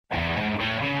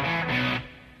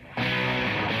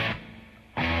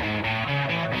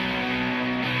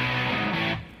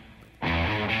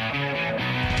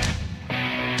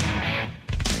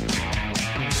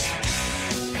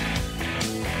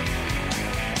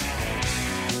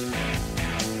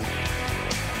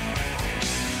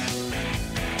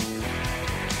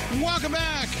Welcome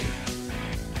back.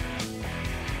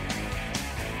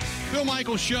 Bill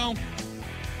Michaels Show.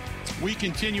 We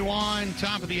continue on,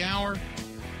 top of the hour.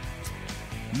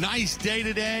 Nice day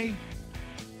today.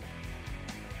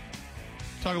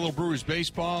 Talk a little Brewers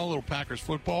baseball, a little Packers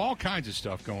football, all kinds of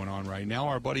stuff going on right now.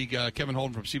 Our buddy Kevin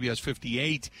Holden from CBS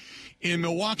 58 in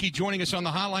Milwaukee joining us on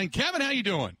the hotline. Kevin, how you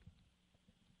doing?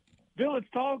 Bill, it's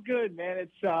all good, man.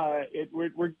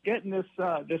 We're getting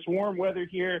this warm weather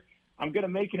here. I'm going to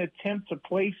make an attempt to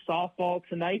play softball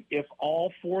tonight. If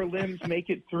all four limbs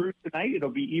make it through tonight, it'll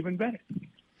be even better.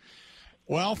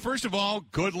 Well, first of all,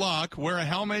 good luck. Wear a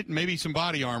helmet and maybe some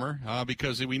body armor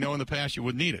because we know in the past you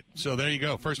would need it. So there you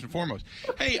go, first and foremost.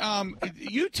 Hey,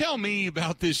 you tell me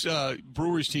about this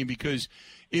Brewers team, because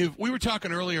if we were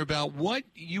talking earlier about what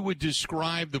you would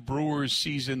describe the Brewers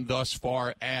season thus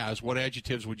far as, what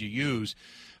adjectives would you use?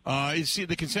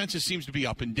 The consensus seems to be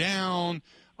up and down,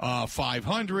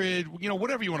 500,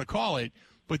 whatever you want to call it.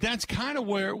 But that's kind of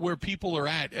where people are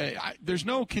at. There's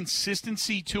no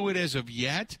consistency to it as of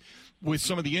yet with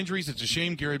some of the injuries. It's a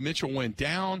shame Garrett Mitchell went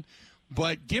down.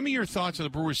 But give me your thoughts on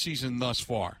the Brewers season thus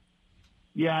far.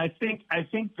 Yeah, I think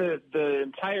the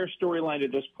entire storyline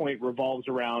at this point revolves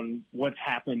around what's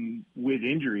happened with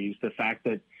injuries. The fact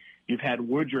that you've had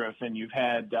Woodruff and you've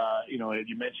had,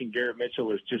 you mentioned Garrett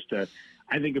Mitchell is just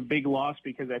I think a big loss,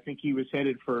 because I think he was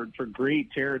headed for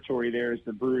great territory there as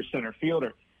the Brewers center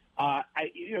fielder.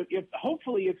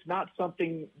 Hopefully it's not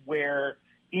something where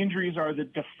injuries are the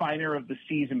definer of the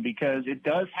season, because it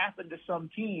does happen to some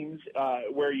teams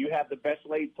where you have the best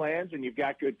laid plans and you've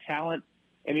got good talent,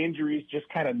 and injuries just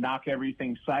kind of knock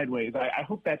everything sideways. I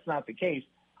hope that's not the case.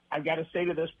 I've got to say,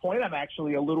 to this point, I'm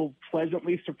actually a little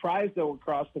pleasantly surprised, though,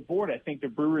 across the board. I think the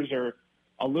Brewers are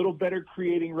a little better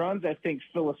creating runs. I think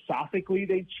philosophically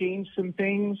they changed some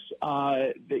things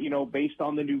based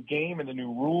on the new game and the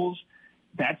new rules.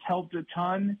 That's helped a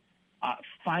ton.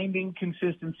 Finding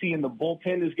consistency in the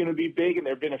bullpen is going to be big, and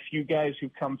there have been a few guys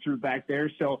who've come through back there.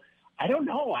 So I don't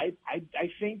know. I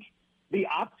think the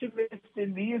optimist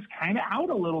in me is kind of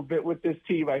out a little bit with this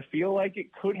team. I feel like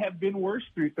it could have been worse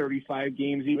through 35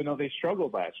 games, even though they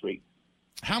struggled last week.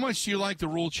 How much do you like the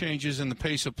rule changes and the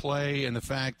pace of play and the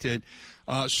fact that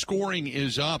scoring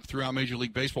is up throughout Major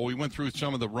League Baseball? We went through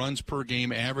some of the runs per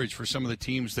game average for some of the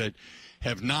teams that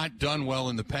have not done well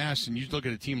in the past, and you look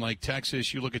at a team like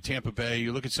Texas, you look at Tampa Bay,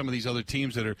 you look at some of these other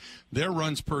teams that their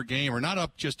runs per game are not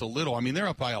up just a little. I mean, they're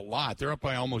up by a lot. They're up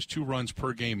by almost 2 runs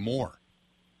per game more.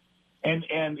 And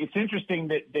it's interesting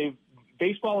that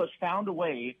baseball has found a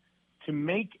way to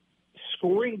make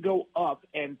scoring go up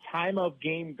and time of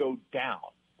game go down.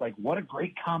 Like, what a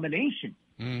great combination.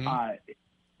 Mm-hmm.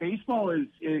 Baseball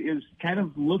is kind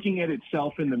of looking at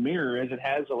itself in the mirror, as it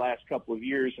has the last couple of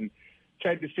years, and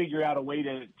tried to figure out a way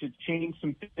to change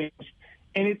some things.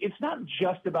 And it's not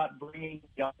just about bringing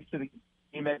young to the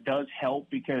game. That does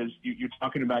help, because you're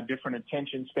talking about different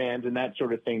attention spans and that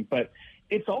sort of thing. But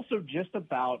it's also just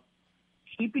about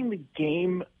keeping the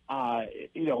game,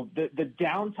 the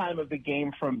downtime of the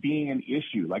game from being an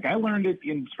issue. Like, I learned it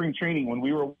in spring training when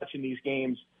we were watching these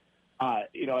games.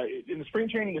 In the spring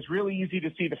training, it's really easy to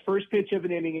see the first pitch of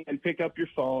an inning and pick up your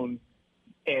phone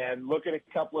and look at a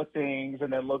couple of things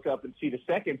and then look up and see the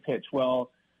second pitch.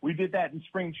 Well, we did that in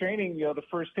spring training. The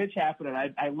first pitch happened,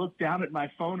 and I looked down at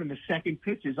my phone, and the second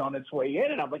pitch is on its way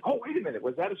in, and I'm like, oh, wait a minute,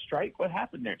 was that a strike? What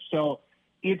happened there? So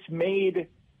it's made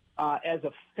as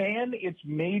a fan, it's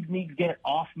made me get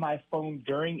off my phone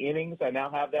during innings. I now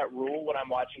have that rule when I'm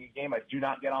watching a game. I do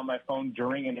not get on my phone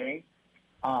during an inning.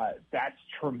 That's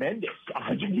tremendous.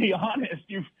 To be honest,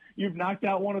 you've knocked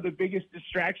out one of the biggest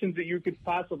distractions that you could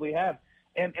possibly have.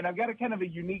 And I've got a kind of a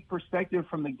unique perspective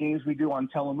from the games we do on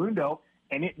Telemundo,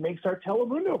 and it makes our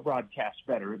Telemundo broadcast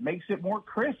better. It makes it more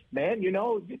crisp, man.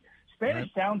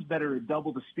 Spanish sounds better at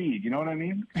double the speed. You know what I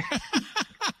mean?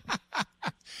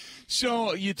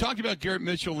 So you talked about Garrett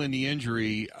Mitchell and the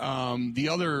injury. The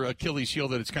other Achilles heel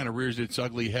that it's kind of rears its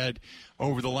ugly head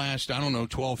over the last,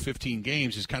 12, 15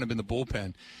 games has kind of been the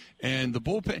bullpen. And the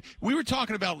bullpen, we were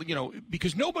talking about,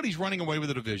 because nobody's running away with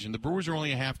the division. The Brewers are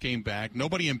only a half game back.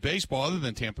 Nobody in baseball other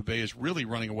than Tampa Bay is really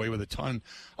running away with a ton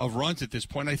of runs at this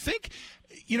point. I think,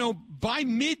 by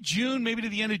mid-June, maybe to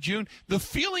the end of June, the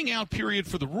feeling out period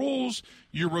for the rules,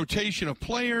 your rotation of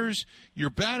players,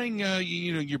 your batting,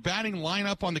 your batting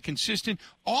lineup on the consistent,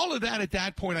 all of that at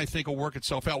that point I think will work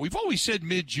itself out. We've always said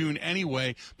mid-June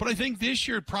anyway, but I think this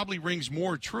year it probably rings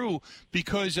more true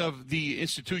because of the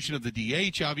institution of the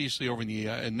DH, obviously over in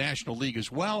the National League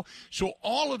as well. So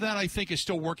all of that I think is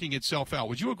still working itself out.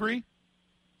 Would you agree?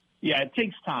 Yeah, it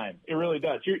takes time. It really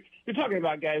does. You're talking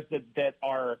about guys that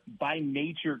are by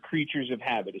nature creatures of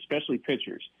habit, especially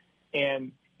pitchers.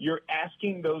 And you're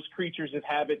asking those creatures of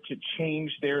habit to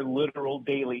change their literal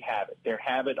daily habit, their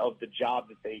habit of the job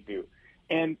that they do.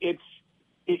 And it's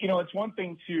one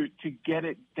thing to get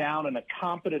it down in a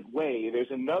competent way. There's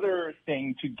another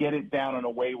thing to get it down in a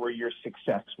way where you're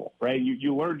successful, right?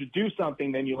 You learn to do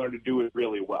something, then you learn to do it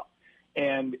really well.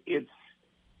 And this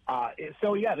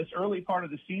early part of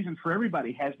the season for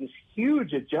everybody has this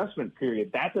huge adjustment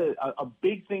period. That's a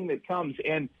big thing that comes.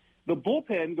 And the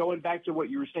bullpen, going back to what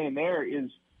you were saying there, is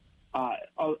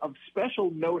of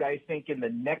special note, I think, in the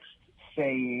next,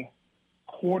 say,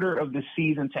 quarter of the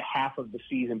season to half of the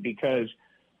season, because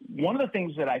one of the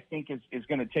things that I think is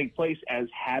going to take place as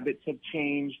habits have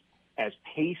changed, as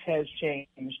pace has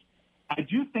changed, I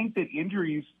do think that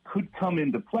injuries could come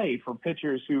into play for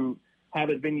pitchers who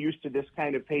haven't been used to this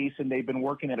kind of pace and they've been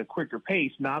working at a quicker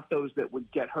pace, not those that would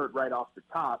get hurt right off the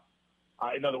top.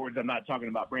 In other words, I'm not talking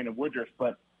about Brandon Woodruff,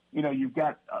 but you've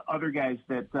got other guys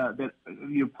that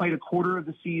played a quarter of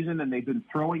the season and they've been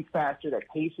throwing faster. That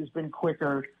pace has been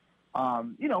quicker.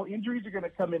 Injuries are going to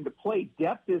come into play.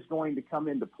 Depth is going to come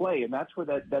into play, and that's where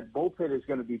that bullpen is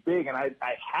going to be big. And I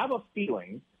have a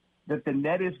feeling that the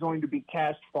net is going to be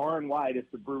cast far and wide if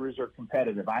the Brewers are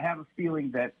competitive. I have a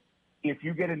feeling that if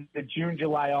you get into June,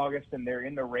 July, August, and they're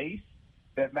in the race,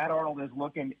 that Matt Arnold is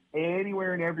looking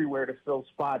anywhere and everywhere to fill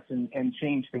spots and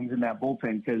change things in that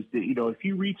bullpen, because if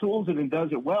he retools it and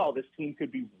does it well, this team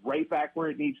could be right back where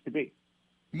it needs to be.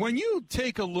 When you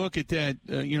take a look at that,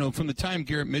 from the time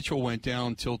Garrett Mitchell went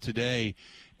down till today,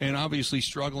 and obviously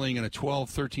struggling in a 12,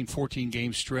 13,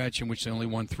 14-game stretch in which they only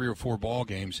won 3 or 4 ball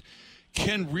games,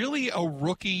 can really a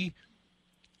rookie,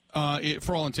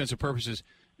 for all intents and purposes,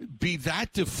 be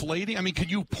that deflating? I mean, can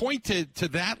you point to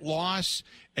that loss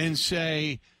and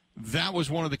say that was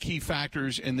one of the key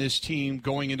factors in this team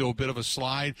going into a bit of a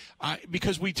slide?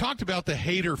 Because we talked about the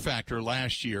hater factor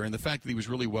last year and the fact that he was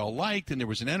really well-liked and there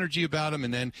was an energy about him,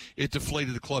 and then it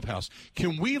deflated the clubhouse.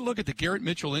 Can we look at the Garrett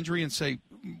Mitchell injury and say,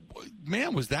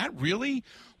 man, was that really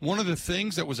one of the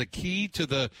things that was a key to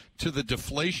the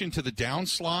deflation, to the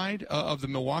downslide of the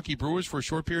Milwaukee Brewers for a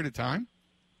short period of time?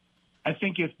 I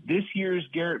think if this year's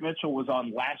Garrett Mitchell was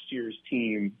on last year's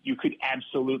team, you could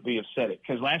absolutely have said it,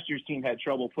 because last year's team had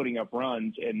trouble putting up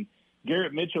runs, and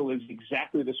Garrett Mitchell is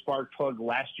exactly the spark plug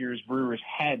last year's Brewers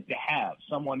had to have.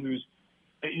 Someone who's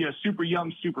super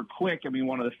young, super quick. I mean,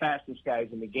 one of the fastest guys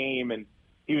in the game, and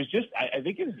he was just, I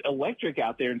think, he was electric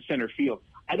out there in center field.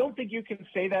 I don't think you can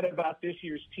say that about this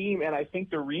year's team, and I think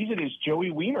the reason is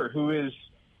Joey Wiemer, who is,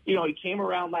 he came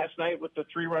around last night with the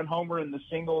 3-run homer and the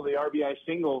RBI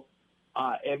single.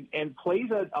 And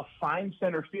plays a fine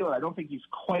center field. I don't think he's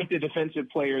quite the defensive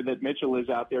player that Mitchell is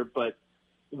out there, but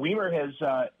Wiemer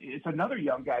it's another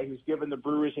young guy who's given the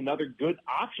Brewers another good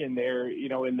option there,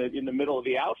 in the middle of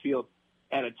the outfield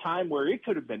at a time where it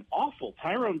could have been awful.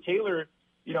 Tyrone Taylor,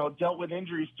 dealt with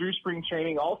injuries through spring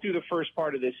training all through the first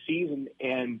part of this season,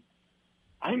 and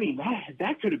I mean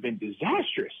that could have been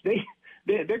disastrous.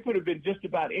 There could have been just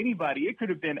about anybody. It could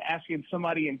have been asking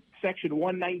somebody in Section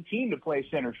 119 to play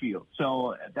center field.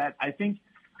 So that I think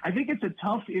it's a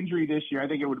tough injury this year. I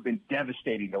think it would have been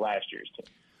devastating to last year's team.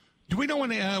 Do we know when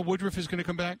Woodruff is going to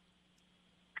come back?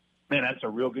 Man, that's a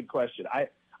real good question.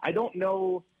 I don't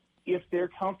know if they're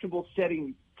comfortable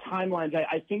setting timelines.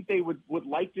 I think they would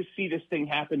like to see this thing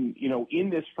happen,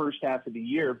 in this first half of the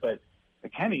year. But the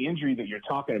kind of injury that you're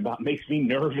talking about makes me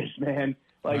nervous, man.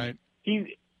 Like right.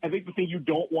 I think the thing you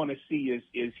don't want to see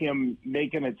is him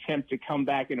make an attempt to come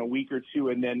back in a week or two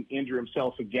and then injure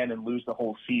himself again and lose the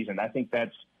whole season. I think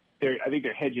they're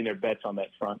hedging their bets on that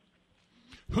front.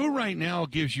 Who right now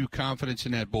gives you confidence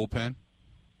in that bullpen?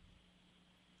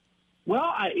 Well,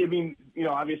 I mean,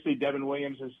 obviously Devin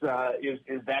Williams is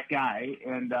that guy,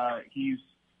 and he's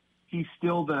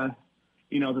still the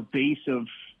base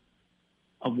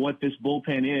of what this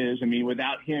bullpen is. I mean,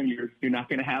 without him, you're not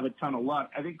going to have a ton of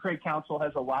luck. I think Craig Counsell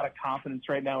has a lot of confidence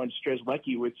right now in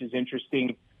Strzelecki, which is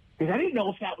interesting because I didn't know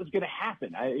if that was going to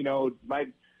happen.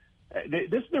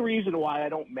 This is the reason why I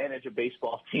don't manage a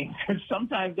baseball team.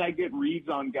 Sometimes I get reads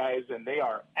on guys and they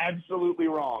are absolutely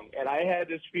wrong. And I had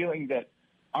this feeling that,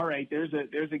 all right, there's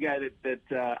a guy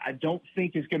that I don't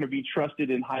think is going to be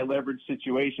trusted in high leverage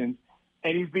situations,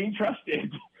 and he's being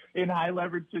trusted in high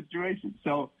leverage situations.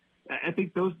 So I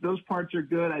think those parts are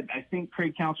good. I think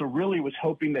Craig Counsell really was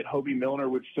hoping that Hobie Milner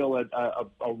would fill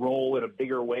a role in a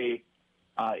bigger way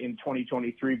in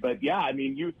 2023. But yeah, I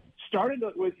mean, you started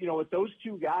with those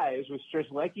two guys, with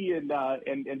Strzelecki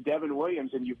and Devin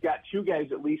Williams, and you've got two guys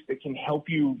at least that can help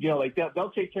you.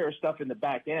 They'll take care of stuff in the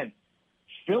back end.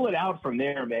 Fill it out from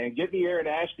there, man. Get me Aaron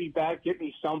Ashby back. Get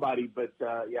me somebody. But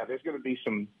yeah, there's going to be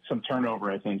some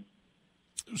turnover, I think.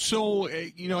 So,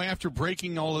 after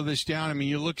breaking all of this down, I mean,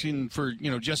 you're looking for,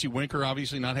 Jesse Winker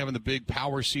obviously not having the big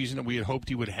power season that we had hoped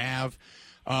he would have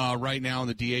right now in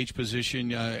the DH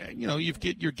position.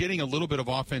 You're getting a little bit of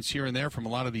offense here and there from a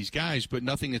lot of these guys, but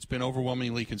nothing that's been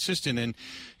overwhelmingly consistent. And,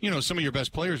 some of your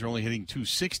best players are only hitting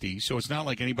 260, so it's not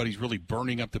like anybody's really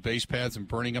burning up the base paths and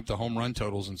burning up the home run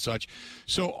totals and such.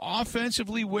 So,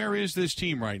 offensively, where is this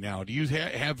team right now? Do you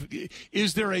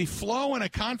is there a flow and a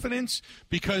confidence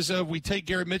because we take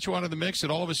Garrett Mitchell out of the mix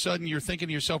and all of a sudden you're thinking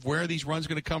to yourself, where are these runs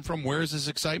going to come from? Where is this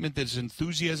excitement, this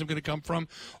enthusiasm going to come from?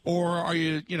 Or are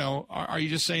you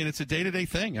just saying it's a day-to-day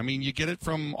thing? I mean, you get it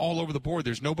from all over the board.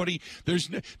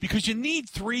 Because you need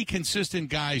three consistent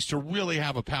guys to really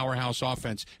have a powerhouse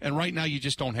offense, and right now you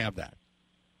just don't have that.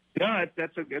 No,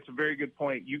 that's a very good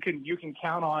point. You can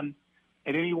count on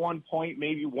at any one point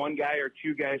maybe one guy or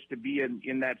two guys to be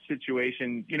in that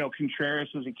situation. Contreras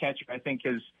as a catcher, I think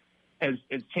has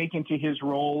taken to his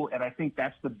role, and I think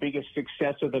that's the biggest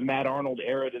success of the Matt Arnold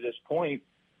era to this point.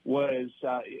 Was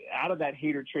out of that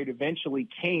Hader trade eventually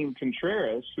came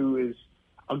Contreras, who is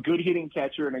a good hitting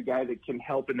catcher and a guy that can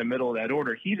help in the middle of that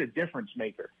order. He's a difference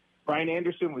maker. Brian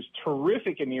Anderson was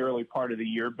terrific in the early part of the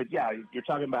year, but yeah, you're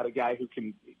talking about a guy who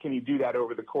can he do that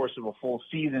over the course of a full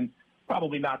season?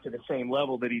 Probably not to the same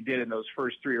level that he did in those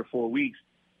first 3 or 4 weeks.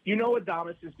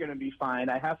 Adames is going to be fine.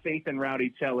 I have faith in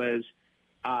Rowdy Tellez.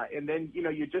 And then,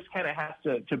 you just kind of have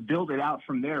to build it out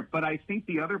from there. But I think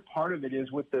the other part of it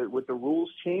is with the rules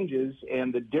changes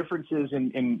and the differences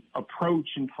in approach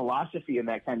and philosophy and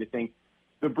that kind of thing,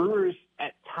 the Brewers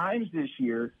at times this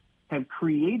year have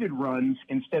created runs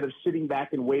instead of sitting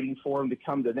back and waiting for them to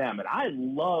come to them. And I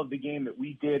love the game that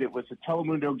we did. It was a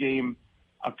Telemundo game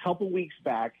a couple weeks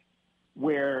back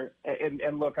where,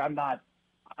 and look, I'm not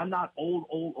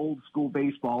old school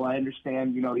baseball. I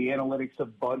understand, the analytics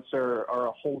of bunts are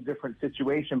a whole different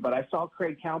situation, but I saw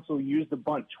Craig Counsell use the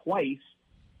bunt twice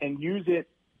and use it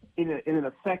in an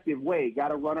effective way.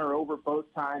 Got a runner over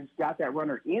both times, got that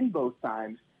runner in both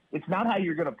times. It's not how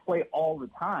you're going to play all the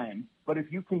time, but if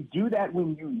you can do that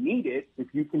when you need it, if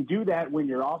you can do that when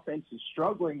your offense is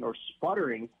struggling or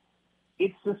sputtering,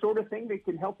 it's the sort of thing that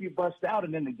can help you bust out.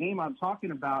 And then the game I'm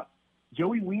talking about,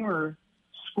 Joey Wiemer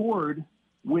scored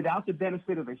without the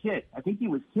benefit of a hit. I think he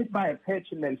was hit by a pitch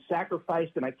and then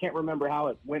sacrificed, and I can't remember how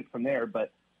it went from there,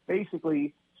 but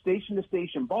basically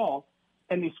station-to-station ball,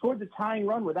 and they scored the tying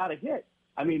run without a hit.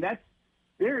 I mean,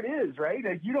 there it is, right?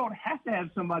 Like, you don't have to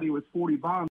have somebody with 40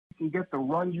 bombs. You can get the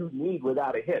run you need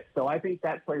without a hit. So I think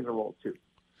that plays a role too.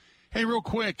 Hey, real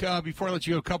quick, before I let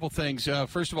you go, a couple things.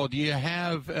 First of all, do you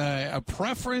have a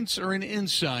preference or an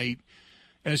insight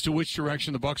as to which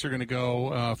direction the Bucs are going to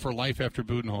go for life after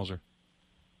Budenholzer?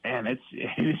 Man, it's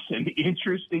an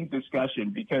interesting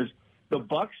discussion because the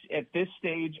Bucs at this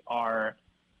stage are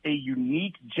a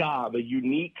unique job, a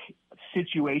unique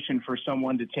situation for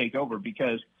someone to take over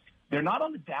because they're not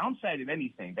on the downside of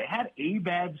anything. They had a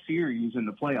bad series in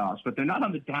the playoffs, but they're not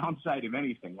on the downside of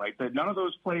anything. Like none of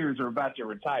those players are about to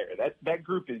retire. That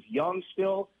group is young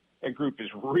still. That group is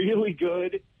really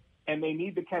good, and they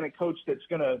need the kind of coach that's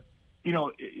going to,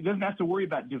 it doesn't have to worry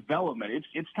about development.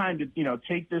 It's time to,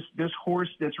 take this horse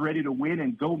that's ready to win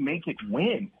and go make it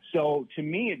win. So to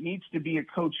me, it needs to be a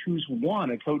coach who's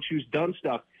won, a coach who's done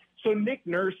stuff. So Nick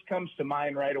Nurse comes to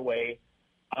mind right away.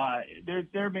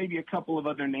 There may be a couple of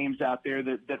other names out there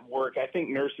that work. I think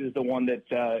Nurse is the one that,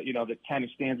 that kind of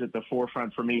stands at the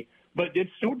forefront for me. But it's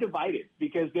so divided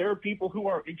because there are people who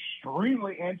are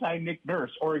extremely anti-Nick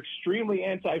Nurse or extremely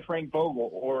anti-Frank Vogel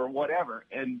or whatever.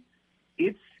 And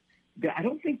I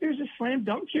don't think there's a slam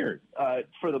dunk here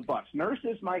for the Bucs. Nurse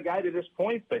is my guy to this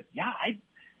point, but yeah,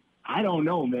 I don't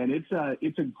know, man.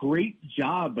 It's a great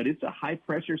job, but it's a high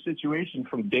pressure situation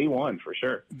from day one for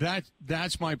sure.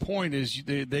 That's my point. Is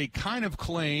they kind of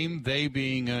claim, they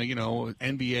being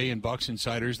NBA and Bucs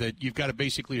insiders, that you've got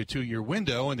basically a 2-year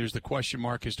window, and there's the question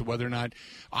mark as to whether or not.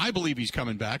 I believe he's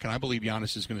coming back, and I believe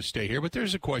Giannis is going to stay here, but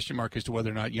there's a question mark as to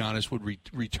whether or not Giannis would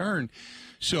return.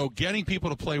 So getting people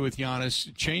to play with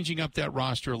Giannis, changing up that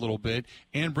roster a little bit,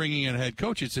 and bringing in a head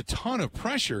coach, it's a ton of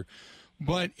pressure.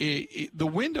 But the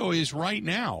window is right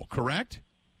now, correct?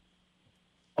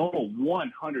 Oh,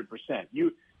 100%.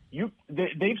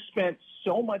 They've spent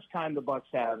so much time, the Bucs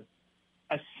have,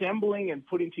 assembling and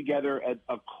putting together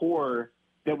a core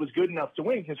that was good enough to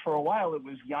win. Because for a while it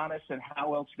was Giannis and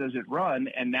how else does it run?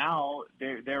 And now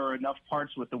there are enough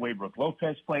parts with the way Brook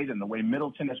Lopez played and the way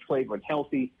Middleton has played when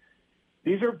healthy.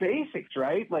 These are basics,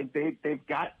 right? Like they've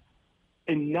got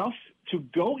enough to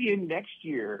go in next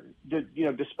year,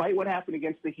 despite what happened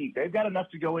against the Heat, they've got enough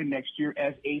to go in next year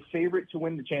as a favorite to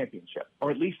win the championship, or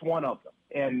at least one of them.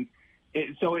 And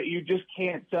You just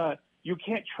can't. You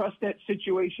can't trust that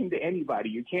situation to anybody.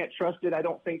 You can't trust it, I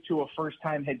don't think, to a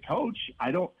first-time head coach.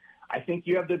 I think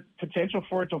you have the potential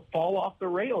for it to fall off the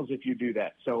rails if you do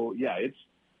that. So yeah,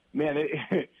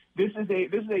 this is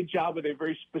a job with a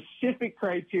very specific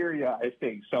criteria, I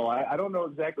think. So I don't know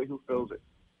exactly who fills it.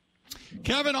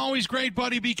 Kevin, always great,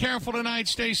 buddy. Be careful tonight.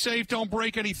 Stay safe. Don't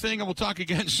break anything, and we'll talk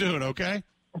again soon. Okay.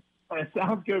 That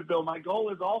sounds good, Bill. My goal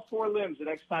is all 4 limbs the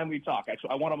next time we talk.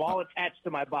 I want them all attached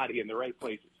to my body in the right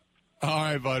places. All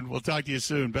right, bud. We'll talk to you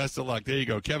soon. Best of luck. There you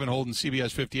go. Kevin Holden,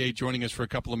 CBS 58, joining us for a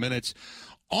couple of minutes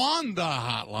on the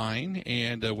hotline,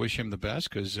 and wish him the best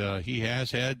because he has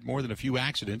had more than a few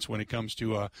accidents when it comes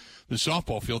to the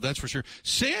softball field, that's for sure.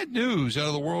 Sad news out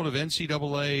of the world of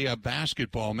NCAA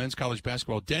basketball, men's college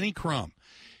basketball. Denny Crum,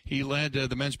 he led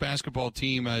the men's basketball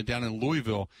team down in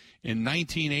Louisville in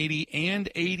 1980 and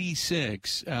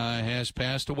 86, has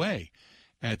passed away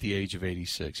at the age of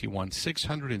 86. He won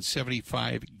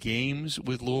 675 games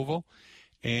with Louisville,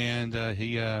 and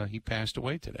he passed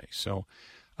away today. So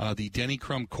the Denny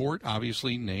Crum Court,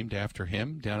 obviously named after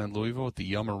him, down in Louisville at the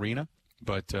Yum Arena.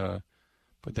 But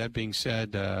that being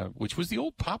said, which was the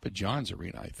old Papa John's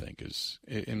Arena, I think,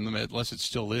 unless it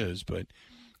still is. But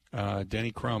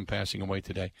Denny Crum passing away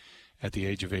today at the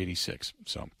age of 86.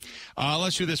 So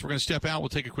let's do this. We're going to step out. We'll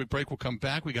take a quick break. We'll come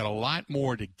back. We got a lot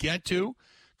more to get to.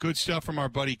 Good stuff from our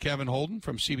buddy Kevin Holden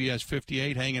from CBS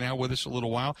 58, hanging out with us a little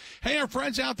while. Hey, our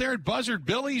friends out there at Buzzard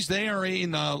Billy's, they are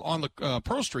on the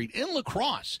Pearl Street in La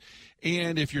Crosse.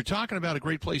 And if you're talking about a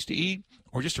great place to eat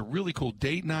or just a really cool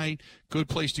date night, good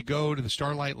place to go to the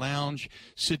Starlight Lounge,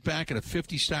 sit back at a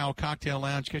 50-style cocktail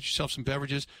lounge, get yourself some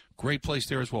beverages, great place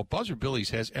there as well. Buzzard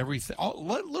Billy's has everything, a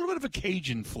little bit of a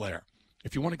Cajun flair.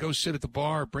 If you want to go sit at the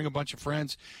bar, bring a bunch of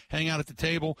friends, hang out at the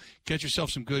table, get yourself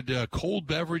some good cold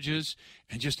beverages,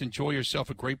 and just enjoy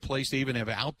yourself a great place. They even have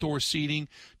outdoor seating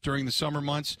during the summer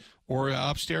months or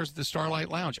upstairs at the Starlight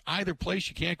Lounge. Either place,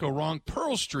 you can't go wrong.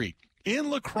 Pearl Street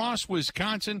in La Crosse,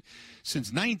 Wisconsin,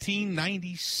 since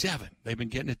 1997. They've been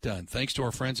getting it done. Thanks to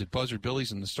our friends at Buzzard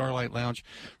Billy's and the Starlight Lounge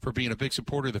for being a big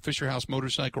supporter of the Fisher House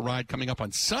Motorcycle Ride coming up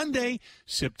on Sunday,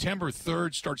 September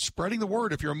 3rd. Start spreading the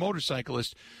word if you're a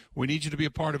motorcyclist. We need you to be a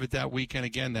part of it that weekend.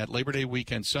 Again, that Labor Day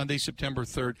weekend, Sunday, September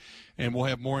 3rd, and we'll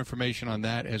have more information on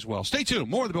that as well. Stay tuned.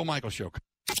 More of the Bill Michaels Show.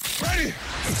 Ready?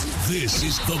 This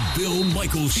is the Bill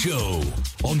Michaels Show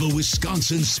on the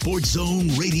Wisconsin Sports Zone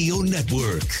Radio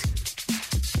Network.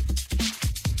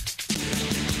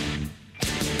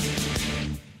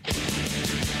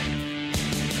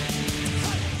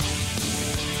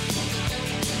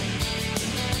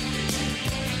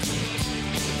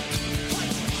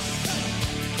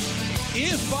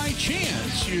 If by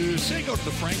chance you say go to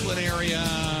the Franklin area,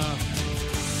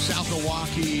 South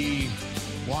Milwaukee,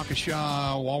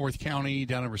 Waukesha, Walworth County,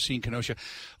 down in Racine, Kenosha,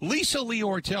 Lisa Lee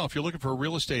Ortel, if you're looking for a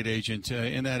real estate agent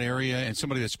in that area and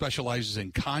somebody that specializes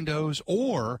in condos,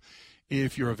 or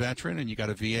if you're a veteran and you got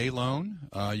a VA loan,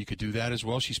 you could do that as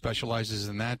well. She specializes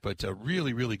in that, but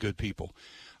really, really good people.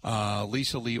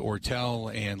 Lisa Lee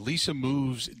Ortel and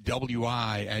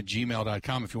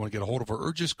lisamoveswi@gmail.com if you want to get a hold of her,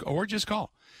 or just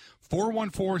call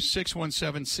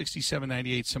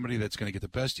 414-617-6798, somebody that's going to get the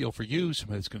best deal for you,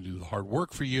 somebody that's going to do the hard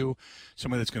work for you,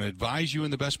 somebody that's going to advise you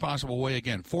in the best possible way.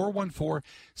 Again,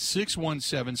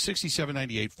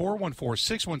 414-617-6798,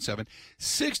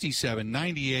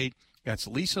 414-617-6798. That's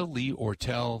Lisa Lee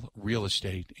Ortel Real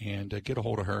Estate, and get a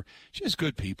hold of her. She has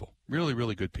good people, really,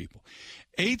 really good people.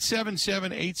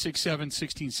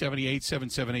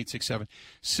 877-867-1670,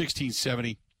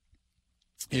 877-867-1670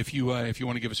 if you want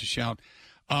to give us a shout.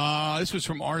 This was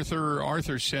from Arthur.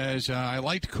 Arthur says, I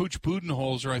liked Coach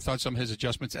Budenholzer. I thought some of his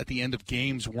adjustments at the end of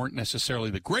games weren't necessarily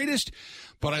the greatest,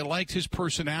 but I liked his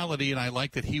personality, and I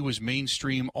liked that he was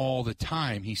mainstream all the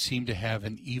time. He seemed to have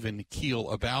an even keel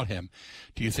about him.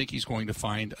 Do you think he's going to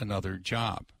find another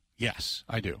job? Yes,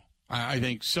 I do. I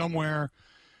think somewhere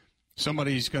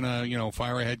somebody's going to,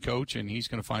 fire a head coach, and he's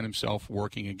going to find himself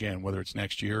working again, whether it's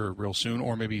next year or real soon,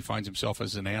 or maybe he finds himself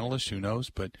as an analyst. Who knows?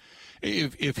 But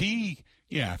if he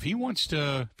wants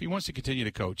to continue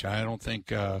to coach, I don't think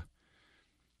that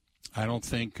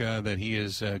he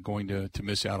is going to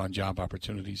miss out on job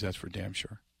opportunities. That's for damn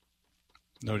sure.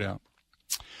 No doubt.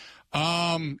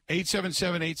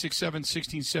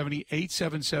 877-867-1670,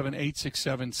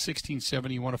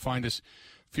 877-867-1670. You want to find us,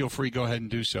 feel free, go ahead and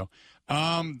do so.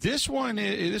 This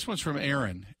one's from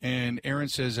Aaron, and Aaron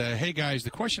says, hey, guys,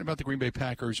 the question about the Green Bay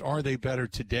Packers, are they better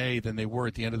today than they were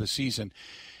at the end of the season?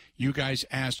 you guys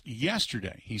asked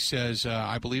yesterday. He says,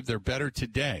 I believe they're better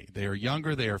today. They are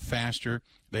younger. They are faster.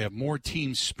 They have more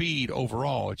team speed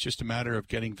overall. It's just a matter of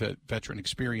getting veteran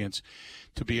experience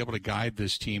to be able to guide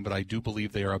this team. But I do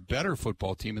believe they are a better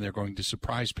football team, and they're going to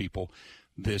surprise people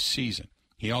this season.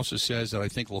 He also says that I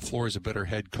think LaFleur is a better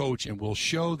head coach and will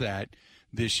show that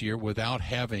this year without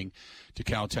having to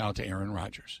kowtow to Aaron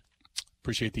Rodgers.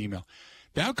 Appreciate the email.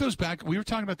 That goes back. We were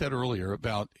talking about that earlier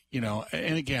about,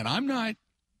 and again, I'm not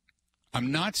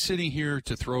sitting here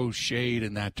to throw shade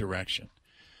in that direction.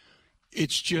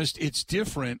 It's just, it's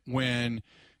different when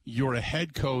you're a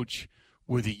head coach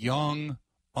with a young,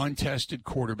 untested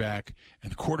quarterback,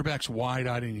 and the quarterback's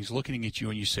wide-eyed and he's looking at you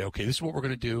and you say, okay, this is what we're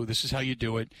going to do. This is how you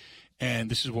do it.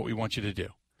 And this is what we want you to do.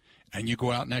 And you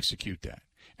go out and execute that.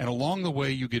 And along the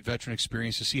way, you get veteran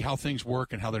experience to see how things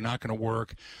work and how they're not going to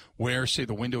work, where, say,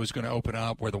 the window is going to open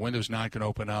up, where the window's not going to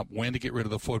open up, when to get rid of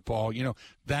the football,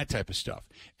 that type of stuff.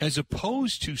 As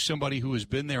opposed to somebody who has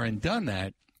been there and done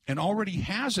that and already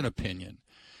has an opinion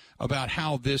about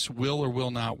how this will or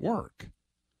will not work.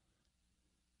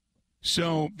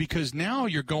 So, because now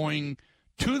you're going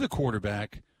to the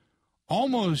quarterback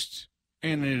almost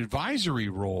in an advisory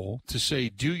role to say,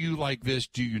 do you like this,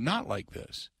 do you not like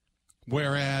this?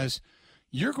 Whereas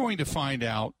you're going to find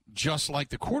out, just like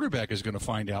the quarterback is going to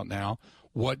find out now,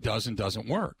 what does and doesn't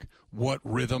work, what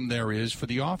rhythm there is for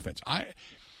the offense.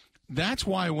 That's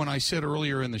why when I said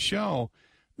earlier in the show,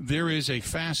 there is a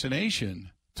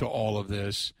fascination to all of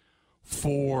this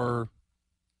for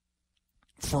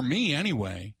me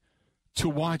anyway, to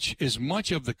watch as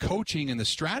much of the coaching and the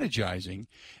strategizing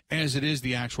as it is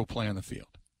the actual play on the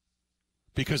field.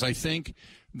 Because I think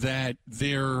that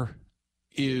there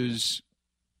is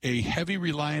a heavy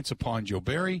reliance upon Joe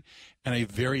Barry and a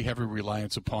very heavy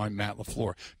reliance upon Matt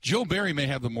LaFleur. Joe Barry may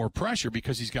have the more pressure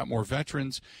because he's got more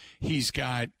veterans. He's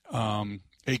got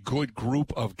a good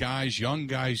group of guys, young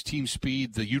guys, team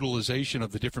speed, the utilization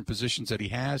of the different positions that he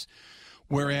has.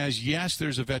 Whereas, yes,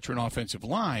 there's a veteran offensive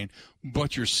line,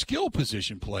 but your skill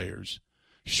position players,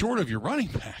 short of your running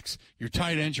backs, your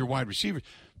tight ends, your wide receivers,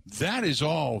 that is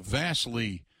all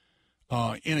vastly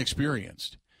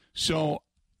inexperienced. So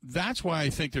that's why I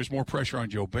think there's more pressure on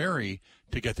Joe Barry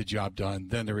to get the job done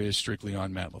than there is strictly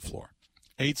on Matt LaFleur.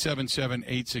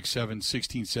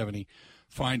 877-867-1670.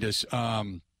 Find us.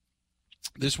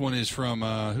 This one is from,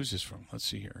 who's this from? Let's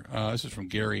see here. This is from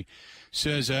Gary.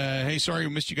 Says, hey, sorry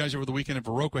we missed you guys over the weekend in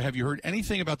Viroqua. Have you heard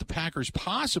anything about the Packers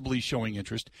possibly showing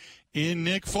interest in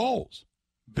Nick Foles?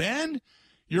 Ben,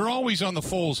 you're always on the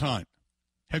Foles hunt.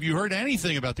 Have you heard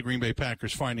anything about the Green Bay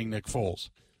Packers finding Nick Foles?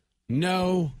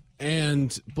 No,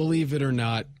 and believe it or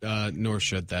not, nor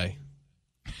should they.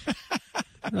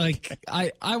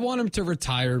 I want him to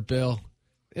retire, Bill.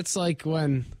 It's like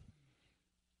when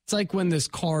this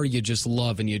car you just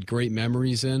love and you had great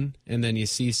memories in, and then you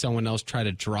see someone else try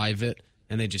to drive it,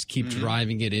 and they just keep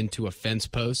driving it into a fence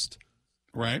post.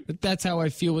 Right. But that's how I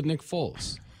feel with Nick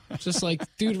Foles. Just like,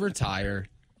 dude, retire.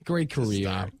 Great career.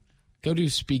 Stop. Go do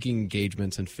speaking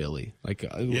engagements in Philly.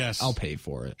 Yes. I'll pay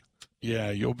for it.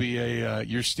 Yeah, you'll be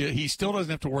he still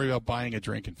doesn't have to worry about buying a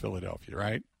drink in Philadelphia,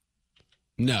 right?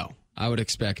 No, I would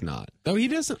expect not. Though I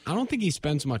don't think he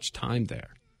spends much time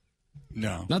there.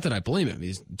 No. Not that I blame him.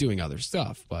 He's doing other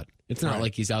stuff, but it's not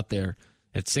like he's out there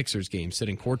at Sixers games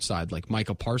sitting courtside like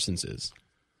Michael Parsons is.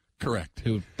 Correct.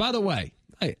 Who, by the way,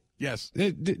 yes.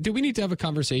 Do we need to have a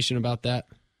conversation about that?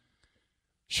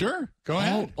 Sure. Go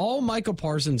ahead. All Michael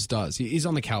Parsons does, he's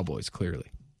on the Cowboys,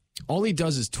 clearly. All he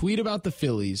does is tweet about the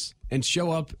Phillies and show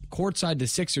up courtside to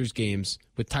Sixers games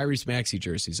with Tyrese Maxey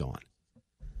jerseys on.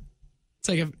 It's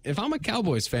like, if I'm a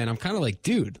Cowboys fan, I'm kind of like,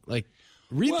 dude,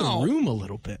 read the room a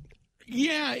little bit.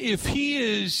 Yeah, if he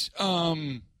is,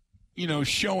 showing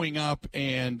up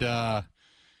and, hanging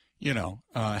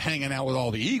out with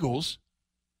all the Eagles,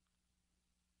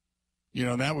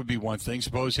 that would be one thing.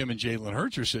 Suppose him and Jalen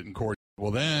Hurts are sitting court.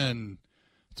 Well, then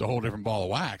it's a whole different ball of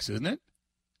wax, isn't it?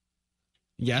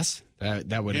 Yes,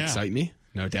 that would excite me,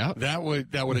 no doubt. That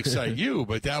would excite you,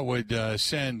 but that would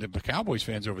send the Cowboys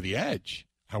fans over the edge,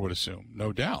 I would assume,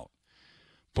 no doubt.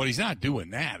 But he's not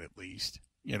doing that, at least.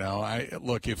 If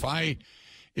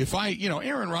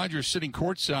Aaron Rodgers sitting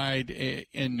courtside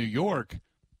in New York,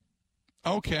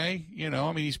 okay,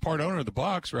 he's part owner of the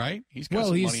Bucs, right? He's got some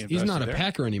money invested he's not a there.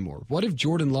 Packer anymore. What if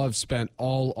Jordan Love spent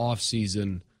all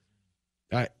offseason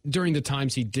during the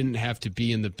times he didn't have to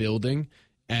be in the building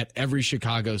at every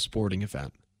Chicago sporting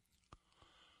event?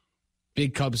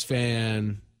 Big Cubs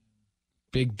fan,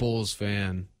 big Bulls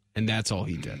fan, and that's all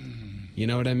he did. You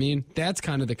know what I mean? That's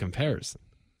kind of the comparison.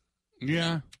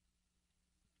 Yeah.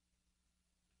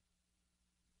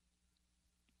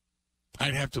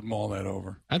 I'd have to mull that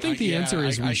over. I think the answer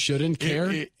is we shouldn't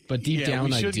care, but deep down I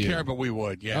do. We shouldn't care, but we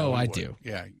would. Yeah. Oh, I would. do.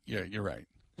 Yeah, you're right.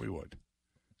 We would.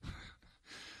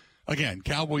 Again,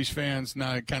 Cowboys fans,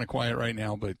 not kind of quiet right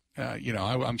now, but,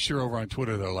 I'm sure over on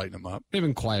Twitter they're lighting them up. They've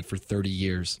been quiet for 30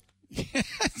 years.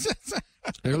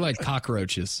 They're like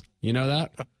cockroaches. You know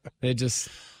that? They just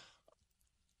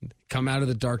come out of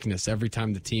the darkness every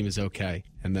time the team is okay.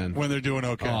 And then when they're doing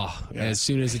okay. As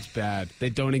soon as it's bad, they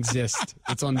don't exist.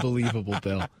 It's unbelievable,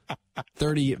 Bill.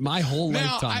 My whole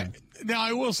lifetime. Now,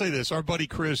 I will say this. Our buddy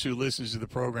Chris, who listens to the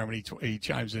program, and he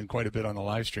chimes in quite a bit on the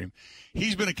live stream,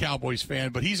 he's been a Cowboys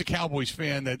fan, but he's a Cowboys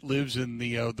fan that lives in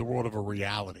the world of a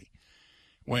reality.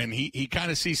 When he kind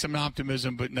of sees some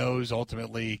optimism but knows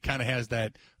ultimately kind of has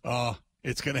that,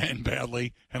 it's going to end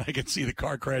badly, and I can see the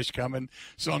car crash coming,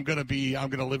 so I'm going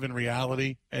to live in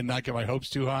reality and not get my hopes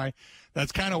too high.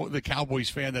 That's kind of the Cowboys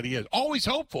fan that he is. Always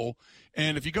hopeful,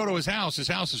 and if you go to his house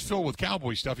is filled with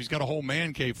Cowboy stuff. He's got a whole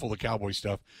man cave full of Cowboy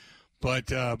stuff.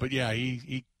 But yeah,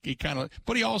 he kind of –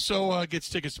 but he also gets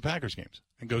tickets to Packers games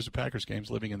and goes to Packers games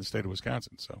living in the state of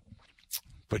Wisconsin. So,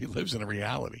 but he lives in a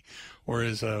reality,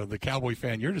 whereas the Cowboy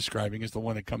fan you're describing is the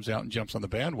one that comes out and jumps on the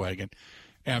bandwagon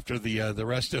after the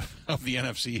rest of the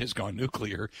NFC has gone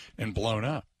nuclear and blown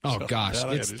up. Oh, so, gosh.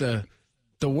 It's the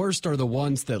worst are the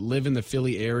ones that live in the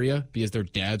Philly area because their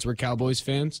dads were Cowboys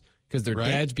fans, because their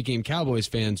dads became Cowboys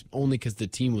fans only because the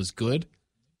team was good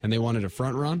and they wanted a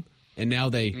front run. And now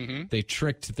they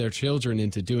tricked their children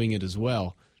into doing it as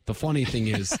well. The funny thing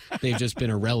is they've just been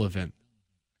irrelevant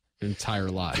their entire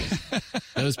lives.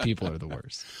 Those people are the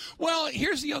worst. Well,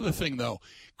 here's the other thing, though.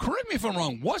 Correct me if I'm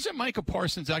wrong. Wasn't Micah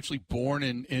Parsons actually born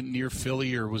in near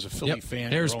Philly or was a Philly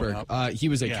fan? Harrisburg. He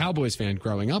was a Cowboys fan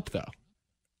growing up, though.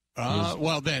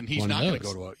 Well, then he's not going to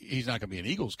go to he's not going to be an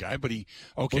Eagles guy, but he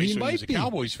was a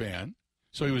Cowboys fan.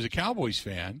 So he was a Cowboys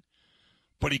fan,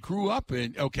 but he grew up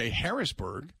in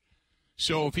Harrisburg.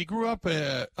 So if he grew up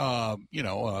a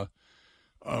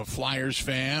Flyers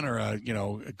fan or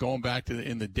going back to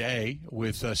in the day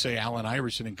with say Allen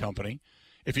Iverson and company,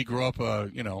 if he grew up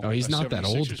he's not that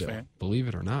old, Bill, fan, believe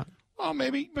it or not. Well,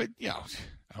 maybe, but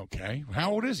okay.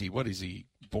 How old is he? What is he?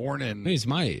 Born in? He's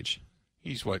my age.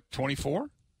 He's what, 24?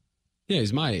 Yeah,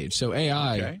 he's my age. So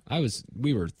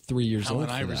we were 3 years old.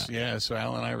 Allen Iverson, yeah. So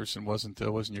Allen Iverson wasn't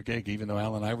your gig, even though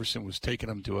Allen Iverson was taking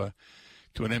him to an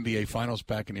NBA Finals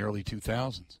back in the early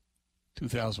 2000s,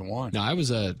 2001.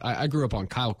 No, I grew up on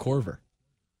Kyle Korver.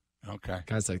 Okay.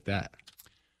 Guys like that.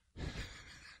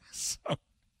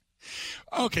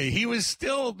 He was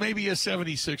still maybe a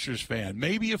 76ers fan,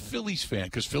 maybe a Phillies fan,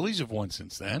 because Phillies have won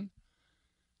since then.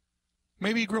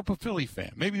 Maybe he grew up a Philly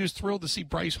fan. Maybe he was thrilled to see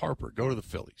Bryce Harper go to the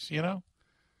Phillies,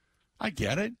 I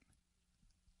get it.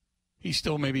 He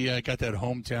still maybe got that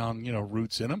hometown,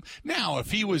 roots in him. Now, if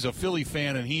he was a Philly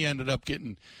fan and he ended up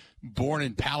getting born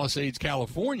in Palisades,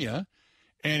 California,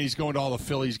 and he's going to all the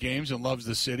Phillies games and loves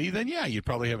the city, then, yeah, you'd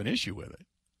probably have an issue with it,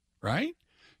 right?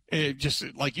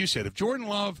 Just like you said, if Jordan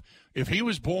Love, if he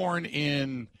was born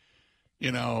in,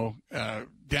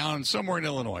 down somewhere in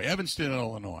Illinois, Evanston,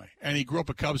 Illinois, and he grew up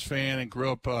a Cubs fan and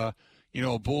grew up a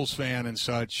Bulls fan and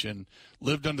such and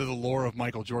lived under the lore of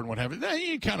Michael Jordan, what have you, then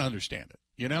you kind of understand it.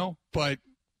 But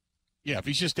yeah, if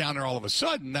he's just down there all of a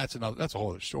sudden, that's a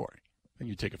whole other story. Then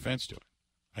you take offense to it.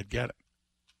 I'd get it.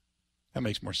 That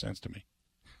makes more sense to me.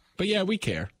 But yeah, we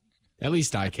care. At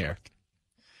least I care.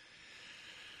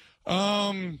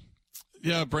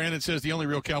 Yeah, Brandon says the only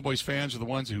real Cowboys fans are the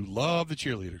ones who love the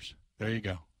cheerleaders. There you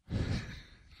go.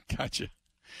 Gotcha.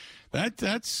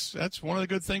 That's one of the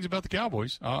good things about the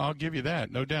Cowboys. I'll give you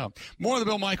that, no doubt. More of the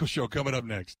Bill Michaels Show coming up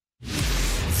next.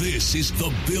 This is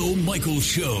the Bill Michaels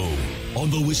Show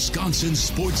on the Wisconsin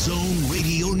Sports Zone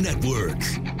Radio Network.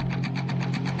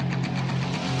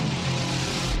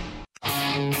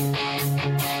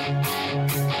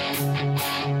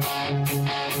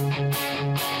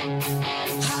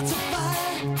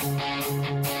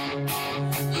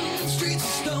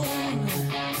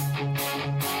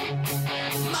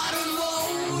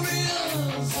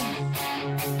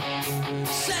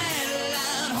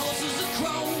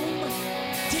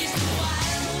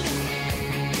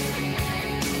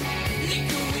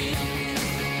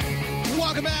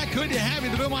 Welcome back. Good to have you.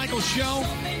 The Bill Michaels Show.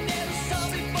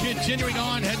 Continuing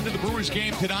on, heading to the Brewers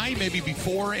game tonight, maybe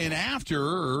before and after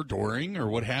or during or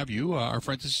what have you. Our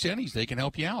friends at Stenny's, they can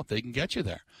help you out. They can get you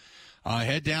there.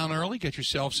 Head down early, get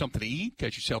yourself something to eat,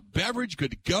 get yourself beverage, good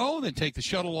to go, then take the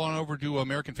shuttle on over to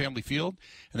American Family Field,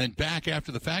 and then back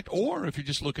after the fact. Or if you're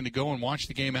just looking to go and watch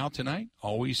the game out tonight,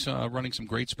 always running some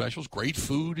great specials, great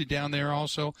food down there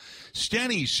also.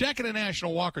 Stenny's, second to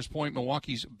National, Walker's Point,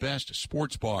 Milwaukee's best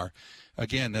sports bar.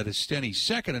 Again, that is Stenny's,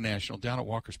 second to National, down at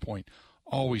Walker's Point.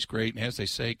 Always great. And as they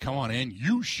say, come on in.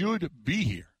 You should be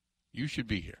here. You should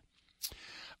be here.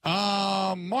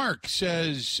 Mark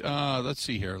says, let's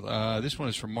see here. This one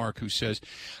is from Mark, who says,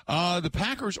 the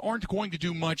Packers aren't going to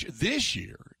do much this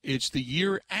year. It's the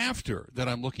year after that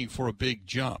I'm looking for a big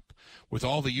jump. With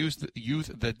all the youth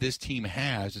that this team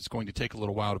has, it's going to take a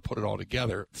little while to put it all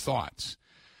together. Thoughts?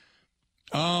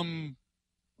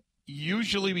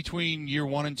 Usually between year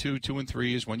 1 and 2, 2 and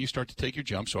 3 is when you start to take your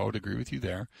jump, so I would agree with you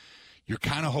there. You're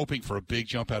kind of hoping for a big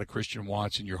jump out of Christian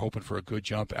Watson. You're hoping for a good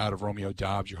jump out of Romeo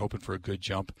Doubs. You're hoping for a good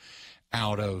jump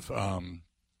out of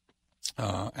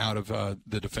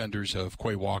the defenders of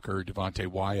Quay Walker, Devontae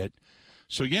Wyatt.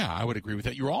 So, yeah, I would agree with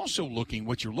that. You're also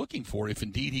what you're looking for, if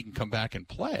indeed he can come back and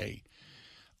play,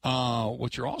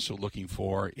 what you're also looking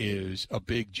for is a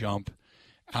big jump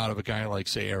out of a guy like,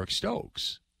 say, Eric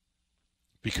Stokes,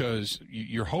 because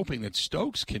you're hoping that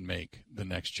Stokes can make the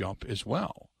next jump as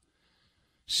well.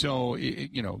 So,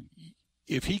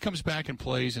 if he comes back and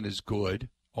plays and is good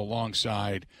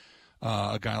alongside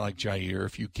a guy like Jair,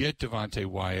 if you get Devontae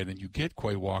Wyatt and you get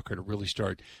Quay Walker to really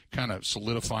start kind of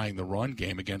solidifying the run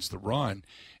game against the run,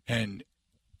 and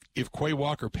if Quay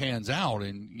Walker pans out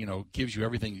and, gives you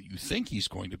everything that you think he's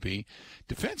going to be,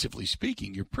 defensively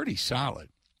speaking, you're pretty solid,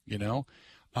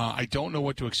 I don't know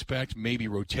what to expect maybe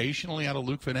rotationally out of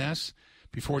Luke Van Ness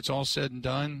before it's all said and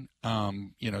done.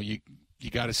 You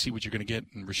got to see what you're going to get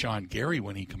in Rashawn Gary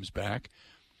when he comes back.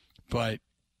 But,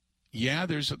 yeah,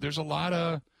 there's a lot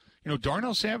of,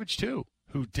 Darnell Savage, too,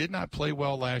 who did not play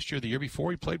well last year. The year before,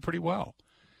 he played pretty well.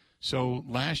 So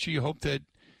last year you hope that,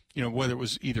 whether it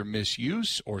was either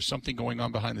misuse or something going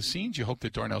on behind the scenes, you hope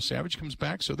that Darnell Savage comes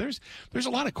back. So there's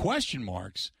a lot of question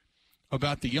marks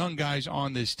about the young guys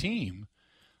on this team.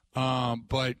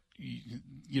 But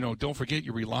don't forget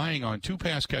you're relying on 2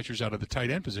 pass catchers out of the tight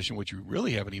end position, which you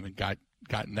really haven't even gotten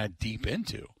that deep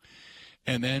into,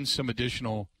 and then some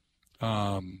additional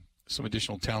talent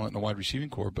in the wide receiving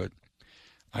corps. But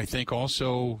I think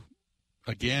also,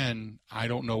 again, I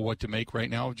don't know what to make right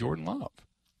now of Jordan Love.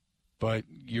 But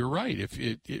you're right.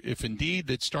 If indeed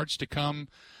that starts to come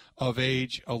of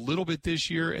age a little bit this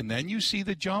year, and then you see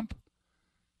the jump,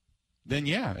 then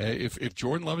yeah, if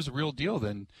Jordan Love is a real deal,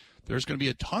 then there's going to be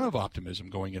a ton of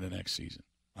optimism going into next season.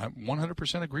 I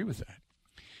 100% agree with that.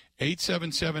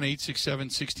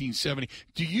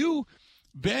 877-867-1670.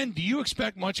 Ben, do you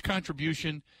expect much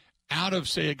contribution out of,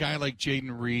 say, a guy like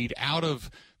Jaden Reed, out of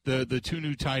the 2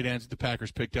 new tight ends that the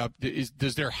Packers picked up?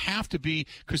 Does there have to be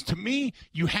 – because to me,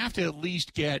 you have to at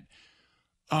least get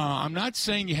I'm not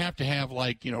saying you have to have,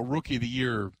 Rookie of the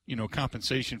Year,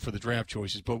 compensation for the draft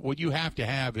choices, but what you have to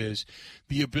have is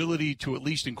the ability to at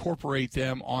least incorporate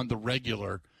them on the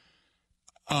regular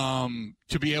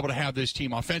to be able to have this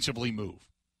team offensively move.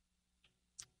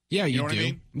 Yeah, you know what do. I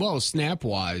mean? Well,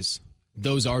 snap-wise,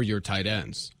 those are your tight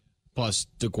ends, plus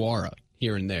DeGuara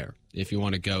here and there, if you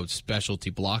want to go specialty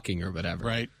blocking or whatever.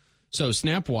 Right. So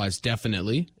snap-wise,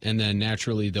 definitely, and then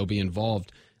naturally they'll be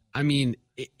involved. I mean,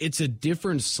 it's a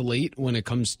different slate when it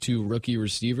comes to rookie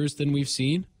receivers than we've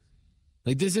seen.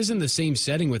 This isn't the same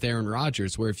setting with Aaron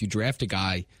Rodgers, where if you draft a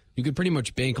guy, you could pretty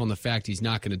much bank on the fact he's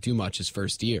not going to do much his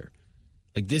first year.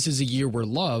 This is a year where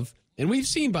Love, and we've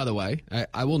seen, by the way,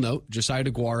 I will note, Josiah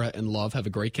DeGuara and Love have a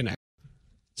great connection.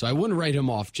 So I wouldn't write him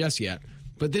off just yet.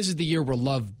 But this is the year where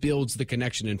Love builds the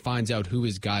connection and finds out who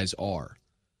his guys are.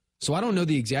 So I don't know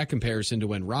the exact comparison to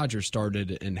when Rodgers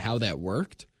started and how that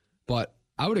worked, but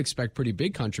I would expect pretty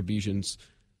big contributions,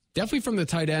 definitely from the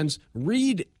tight ends.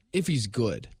 Reed, if he's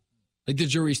good. The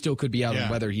jury still could be out on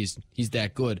whether he's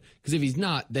that good. Because if he's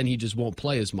not, then he just won't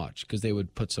play as much because they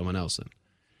would put someone else in.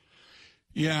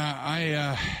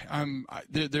 Yeah,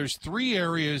 there's 3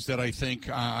 areas that I think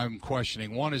I'm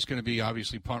questioning. One is going to be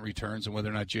obviously punt returns and whether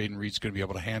or not Jaden Reed's going to be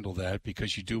able to handle that,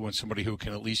 because you do want somebody who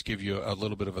can at least give you a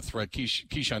little bit of a threat.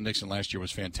 Keyshawn Nixon last year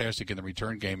was fantastic in the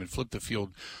return game and flipped the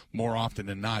field more often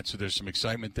than not, so there's some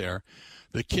excitement there.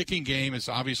 The kicking game is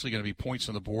obviously going to be points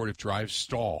on the board if drives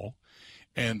stall.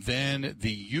 And then the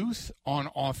youth on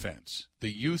offense,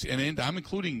 and I'm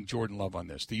including Jordan Love on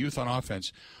this. The youth on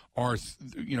offense are,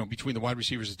 between the wide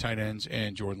receivers, the tight ends,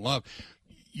 and Jordan Love.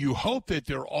 You hope that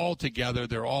they're all together.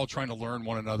 They're all trying to learn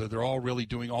one another. They're all really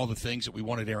doing all the things that we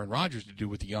wanted Aaron Rodgers to do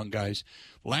with the young guys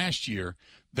last year.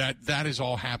 that is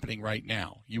all happening right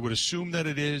now. You would assume that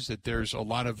it is, that there's a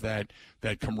lot of that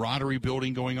camaraderie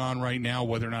building going on right now.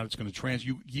 Whether or not it's going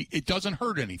to it doesn't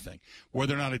hurt anything.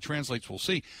 Whether or not it translates, we'll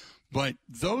see. But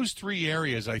those three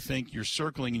areas, I think you're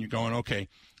circling and you're going, okay,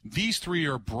 these three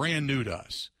are brand new to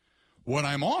us. What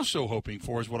I'm also hoping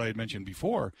for is what I had mentioned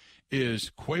before,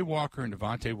 is Quay Walker and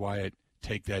Devontae Wyatt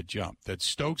take that jump. That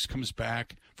Stokes comes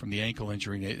back from the ankle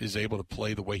injury and is able to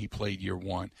play the way he played year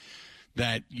one.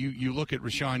 That you look at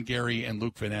Rashawn Gary and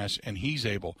Luke Van Ness, and he's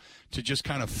able to just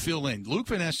kind of fill in. Luke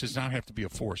Van Ness does not have to be a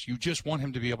force. You just want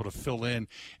him to be able to fill in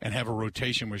and have a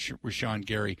rotation with Rashawn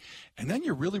Gary. And then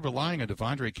you're really relying on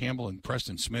Devondre Campbell and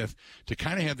Preston Smith to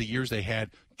kind of have the years they had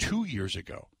 2 years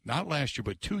ago. Not last year,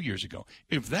 but 2 years ago.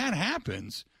 If that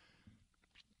happens,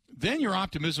 then your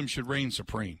optimism should reign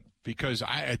supreme. Because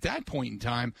at that point in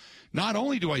time, not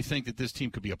only do I think that this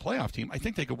team could be a playoff team, I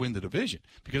think they could win the division.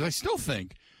 Because I still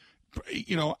think,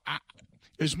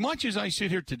 as much as I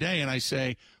sit here today and I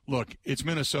say, look, it's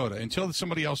Minnesota. Until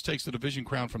somebody else takes the division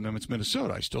crown from them, it's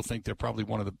Minnesota. I still think they're probably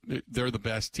they're the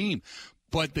best team.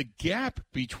 But the gap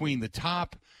between the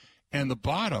top and the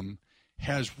bottom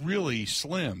has really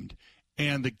slimmed.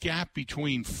 And the gap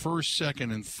between first,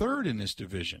 second, and third in this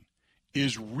division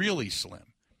is really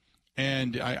slim.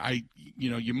 And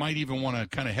you might even want to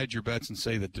kind of hedge your bets and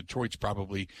say that Detroit's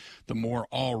probably the more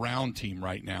all-round team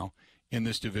right now in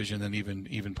this division than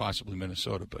even possibly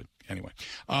Minnesota. But anyway,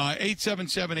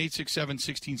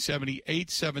 877-867-1670,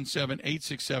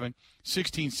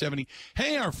 877-867-1670.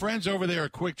 Hey, our friends over there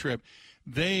at Quick Trip,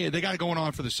 they got it going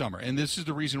on for the summer, and this is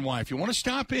the reason why. If you want to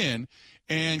stop in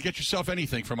and get yourself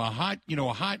anything from a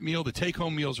hot meal, the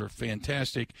take-home meals are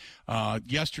fantastic.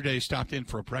 Yesterday, stopped in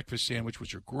for a breakfast sandwich,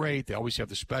 which are great. They always have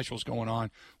the specials going on,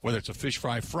 whether it's a fish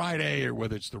fry Friday or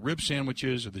whether it's the rib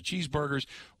sandwiches or the cheeseburgers,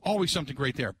 always something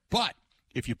great there. But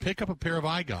if you pick up a pair of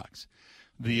eye goggles,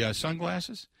 the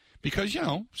sunglasses, because,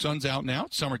 sun's out now,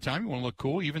 it's summertime, you want to look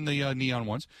cool, even the neon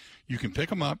ones, you can pick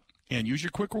them up and use your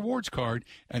Quick Rewards card,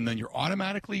 and then you're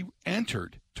automatically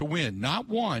entered to win not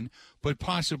one, but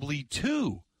possibly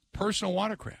two personal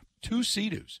watercraft, 2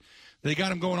 Sea-Doos. They got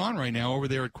them going on right now over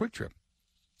there at Quick Trip.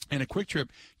 And at Quick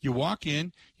Trip, you walk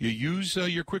in, you use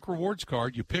your Quick Rewards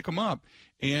card, you pick them up,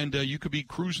 and you could be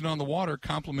cruising on the water,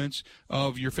 compliments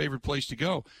of your favorite place to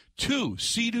go. 2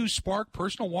 Sea-Doo Spark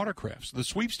personal watercrafts. The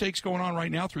sweepstakes going on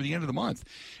right now through the end of the month.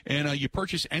 And you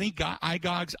purchase any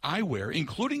iGogs eyewear,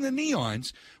 including the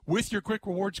neons, with your Quick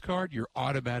Rewards card, you're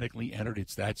automatically entered.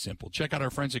 It's that simple. Check out our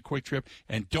friends at Quick Trip.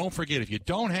 And don't forget, if you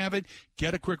don't have it,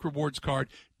 get a Quick Rewards card.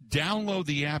 Download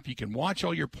the app. You can watch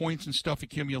all your points and stuff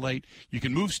accumulate. You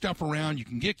can move stuff around. You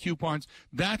can get coupons.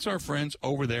 That's our friends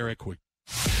over there at Quick.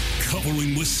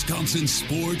 Covering Wisconsin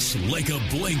sports like a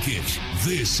blanket.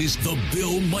 This is the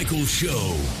Bill Michaels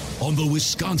Show on the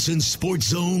Wisconsin Sports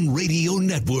Zone Radio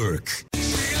Network.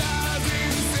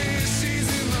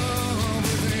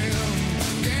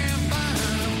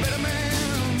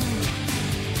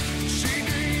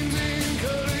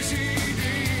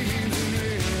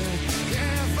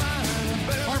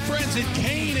 At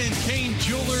Kane and Kane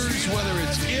Jewelers, whether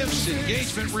it's gifts,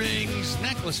 engagement rings,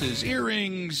 necklaces,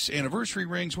 earrings, anniversary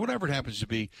rings, whatever it happens to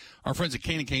be, our friends at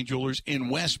Kane and Kane Jewelers in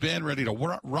West Bend, ready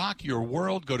to rock your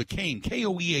world. Go to Kane,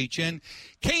 K-O-E-H-N,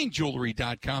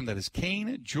 KaneJewelry.com. That is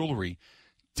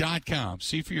KaneJewelry.com.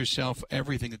 See for yourself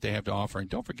everything that they have to offer. And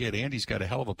don't forget, Andy's got a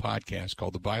hell of a podcast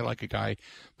called the Buy Like a Guy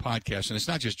podcast. And it's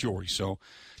not just jewelry, so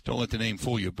don't let the name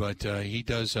fool you. But he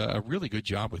does a really good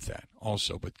job with that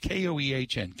also. But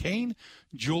K-O-E-H-N,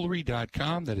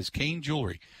 KaneJewelry.com. That is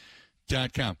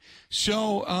KaneJewelry.com.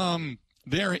 So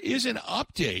there is an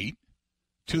update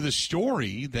to the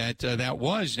story that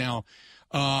was. Now,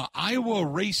 Iowa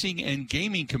Racing and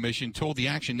Gaming Commission told the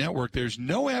Action Network there's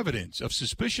no evidence of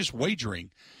suspicious wagering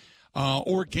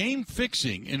or game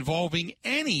fixing involving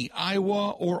any Iowa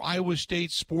or Iowa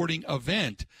State sporting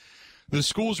event. The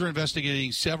schools are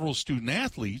investigating several student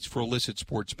athletes for illicit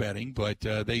sports betting, but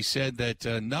they said that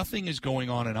nothing is going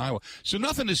on in Iowa. So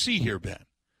nothing to see here, Ben.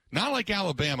 Not like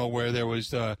Alabama, where there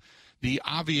was the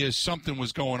obvious something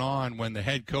was going on when the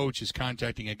head coach is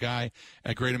contacting a guy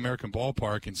at Great American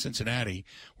Ballpark in Cincinnati,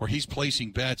 where he's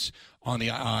placing bets on the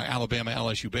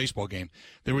Alabama-LSU baseball game.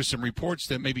 There was some reports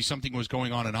that maybe something was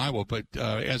going on in Iowa, but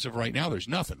as of right now, there's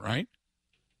nothing, right?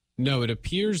 No, it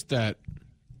appears that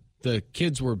the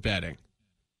kids were betting,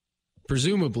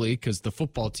 presumably because the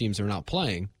football teams are not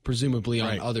playing, presumably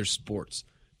on other sports,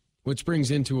 which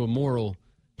brings in a moral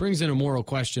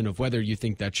question of whether you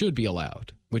think that should be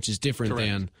allowed, which is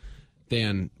different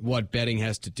than what betting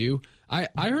has to do. I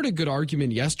heard a good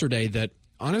argument yesterday that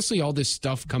honestly all this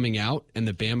stuff coming out and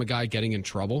the Bama guy getting in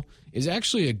trouble is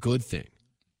actually a good thing.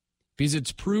 because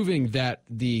it's proving that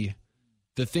the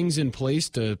things in place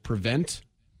to prevent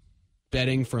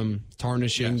betting from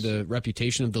tarnishing the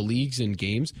reputation of the leagues and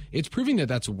games, it's proving that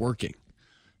that's working.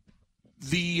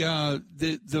 The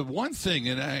one thing,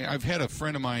 and I've had a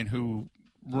friend of mine who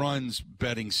runs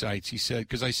betting sites, he said,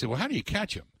 because I said, well, how do you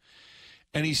catch them?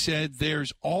 And he said,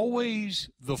 there's always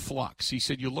the flux. He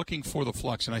said, you're looking for the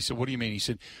flux. And I said, what do you mean? He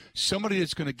said, somebody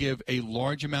that's going to give a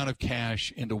large amount of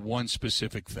cash into one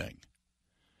specific thing.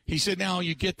 He said, now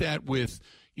you get that with,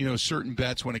 certain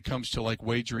bets when it comes to like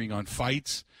wagering on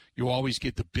fights. You always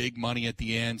get the big money at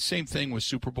the end. Same thing with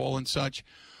Super Bowl and such.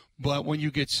 But when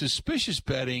you get suspicious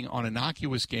betting on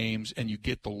innocuous games and you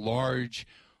get the large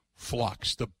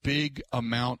flux, the big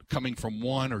amount coming from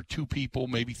one or two people,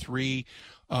 maybe three,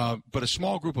 but a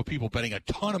small group of people betting a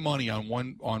ton of money on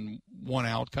one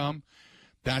outcome,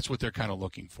 that's what they're kind of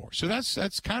looking for. So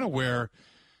that's kind of where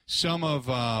some of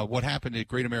what happened at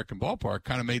Great American Ballpark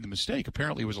kind of made the mistake.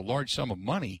 Apparently it was a large sum of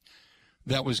money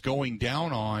that was going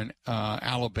down on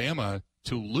Alabama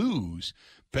to lose,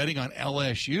 betting on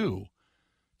LSU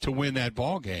to win that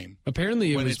ball game.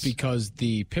 Apparently it was because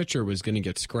the pitcher was going to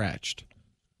get scratched.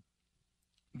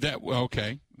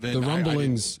 Okay. Then the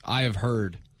rumblings I have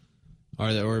heard,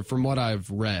 or from what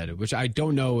I've read, which I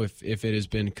don't know if it has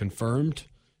been confirmed,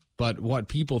 but what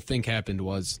people think happened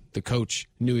was the coach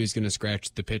knew he was going to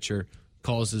scratch the pitcher,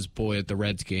 calls his boy at the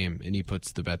Reds game, and he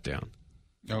puts the bet down.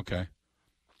 Okay.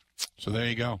 So there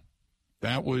you go.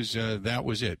 That was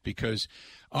it. Because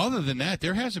other than that,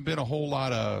 there hasn't been a whole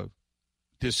lot of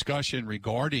discussion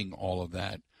regarding all of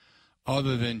that,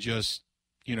 other than just,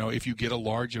 if you get a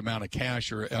large amount of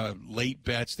cash or late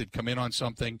bets that come in on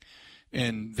something,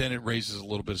 and then it raises a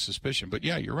little bit of suspicion. But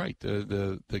yeah, you're right.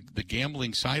 The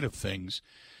gambling side of things,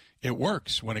 it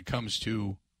works when it comes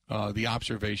to the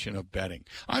observation of betting.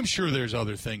 I'm sure there's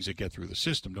other things that get through the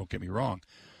system. Don't get me wrong.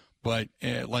 But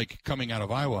like coming out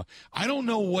of Iowa, I don't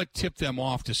know what tipped them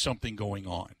off to something going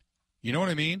on. You know what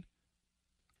I mean?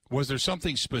 Was there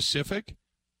something specific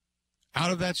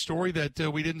out of that story that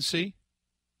we didn't see?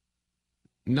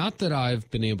 Not that I've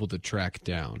been able to track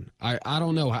down. I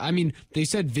don't know. I mean, they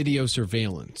said video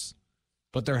surveillance,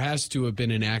 but there has to have been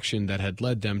an action that had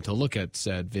led them to look at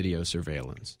said video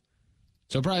surveillance.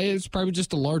 So it's probably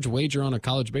just a large wager on a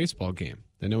college baseball game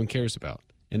that no one cares about,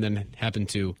 and then happened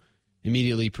to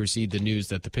immediately precede the news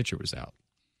that the pitcher was out.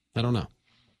 I don't know.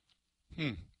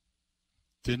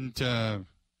 Didn't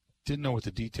know what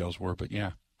the details were, but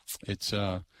yeah, it's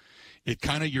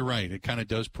you're right. It kind of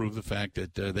does prove the fact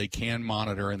that they can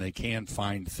monitor and they can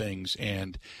find things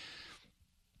and,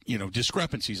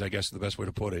 discrepancies, I guess is the best way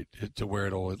to put it, to where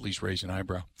it'll at least raise an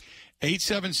eyebrow.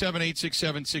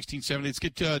 877-867-1670. Let's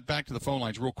get back to the phone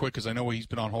lines real quick because I know he's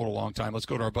been on hold a long time. Let's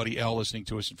go to our buddy L listening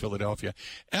to us in Philadelphia.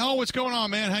 L, what's going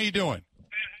on, man? How you doing?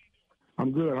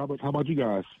 I'm good. How about you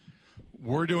guys?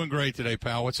 We're doing great today,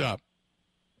 pal. What's up?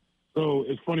 So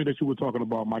it's funny that you were talking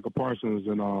about Michael Parsons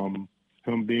and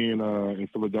him being in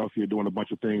Philadelphia doing a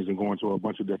bunch of things and going to a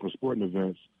bunch of different sporting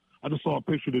events. I just saw a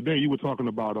picture today. You were talking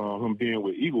about him being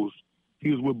with Eagles.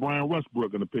 He was with Brian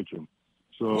Westbrook in the picture.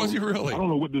 So was he really? I don't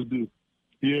know what this dude.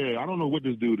 Yeah, I don't know what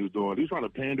this dude is doing. He's trying to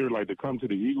pander to come to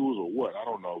the Eagles or what? I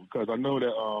don't know, because I know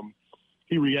that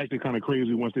he reacted kind of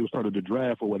crazy once they started the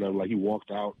draft or whatever. Like he walked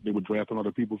out. They were drafting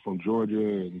other people from Georgia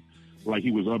and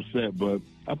he was upset. But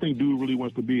I think dude really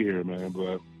wants to be here, man.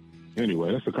 But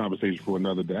anyway, that's a conversation for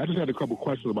another day. I just had a couple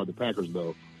questions about the Packers,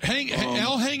 though. Hang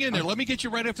in there. Let me get you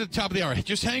right after the top of the hour.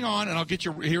 Just hang on, and I'll get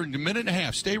you here in a minute and a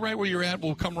half. Stay right where you're at.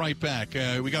 We'll come right back.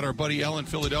 We got our buddy El in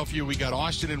Philadelphia. We got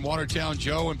Austin in Watertown,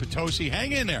 Joe in Potosi.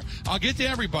 Hang in there. I'll get to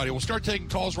everybody. We'll start taking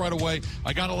calls right away.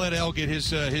 I got to let El get his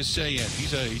say in.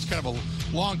 He's kind of a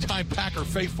longtime Packer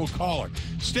faithful caller.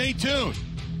 Stay tuned.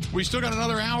 We still got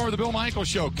another hour of the Bill Michaels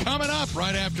Show coming up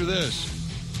right after this.